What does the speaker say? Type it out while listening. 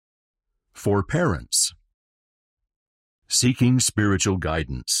For parents. Seeking spiritual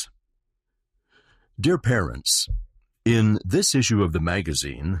guidance. Dear parents, in this issue of the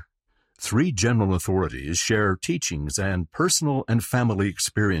magazine, 3 general authorities share teachings and personal and family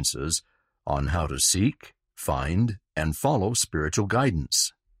experiences on how to seek, find, and follow spiritual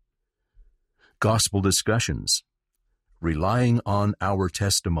guidance. Gospel discussions. Relying on our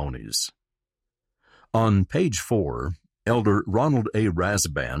testimonies. On page 4, Elder Ronald A.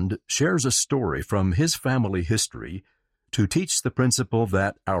 Rasband shares a story from his family history to teach the principle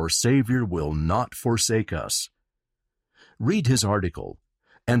that our Savior will not forsake us. Read his article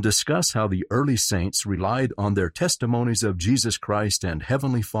and discuss how the early saints relied on their testimonies of Jesus Christ and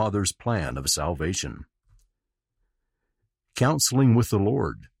Heavenly Father's plan of salvation. Counseling with the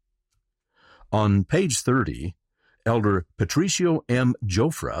Lord. On page 30, Elder Patricio M.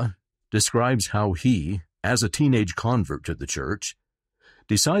 Jofra describes how he, as a teenage convert to the church,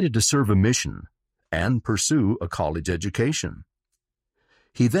 decided to serve a mission and pursue a college education.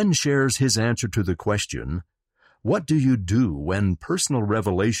 He then shares his answer to the question, what do you do when personal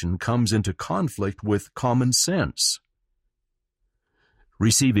revelation comes into conflict with common sense?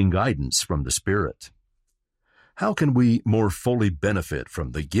 Receiving guidance from the Spirit. How can we more fully benefit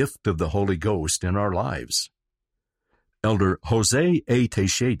from the gift of the Holy Ghost in our lives? Elder Jose A.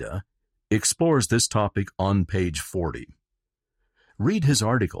 Teixeira explores this topic on page 40. Read his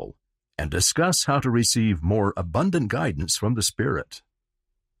article and discuss how to receive more abundant guidance from the Spirit.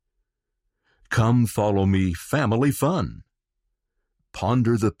 Come follow me, family fun.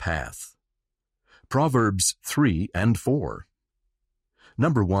 Ponder the path. Proverbs 3 and 4.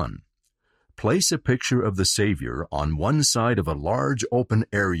 Number 1. Place a picture of the Savior on one side of a large open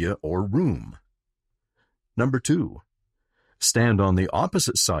area or room. Number 2. Stand on the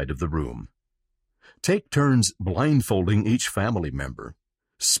opposite side of the room. Take turns blindfolding each family member,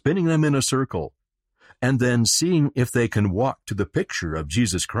 spinning them in a circle, and then seeing if they can walk to the picture of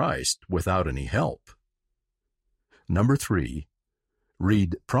Jesus Christ without any help. Number 3.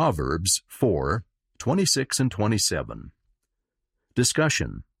 Read Proverbs 4:26 and 27.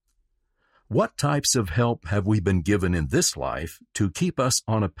 Discussion. What types of help have we been given in this life to keep us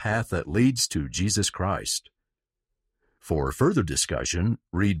on a path that leads to Jesus Christ? For further discussion,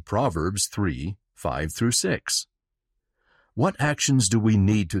 read Proverbs 3:5 through 6. What actions do we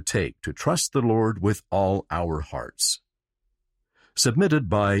need to take to trust the Lord with all our hearts? Submitted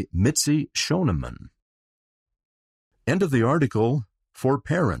by Mitzi Schoenemann. End of the article, For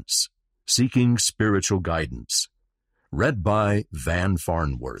Parents, Seeking Spiritual Guidance. Read by Van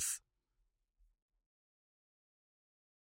Farnworth.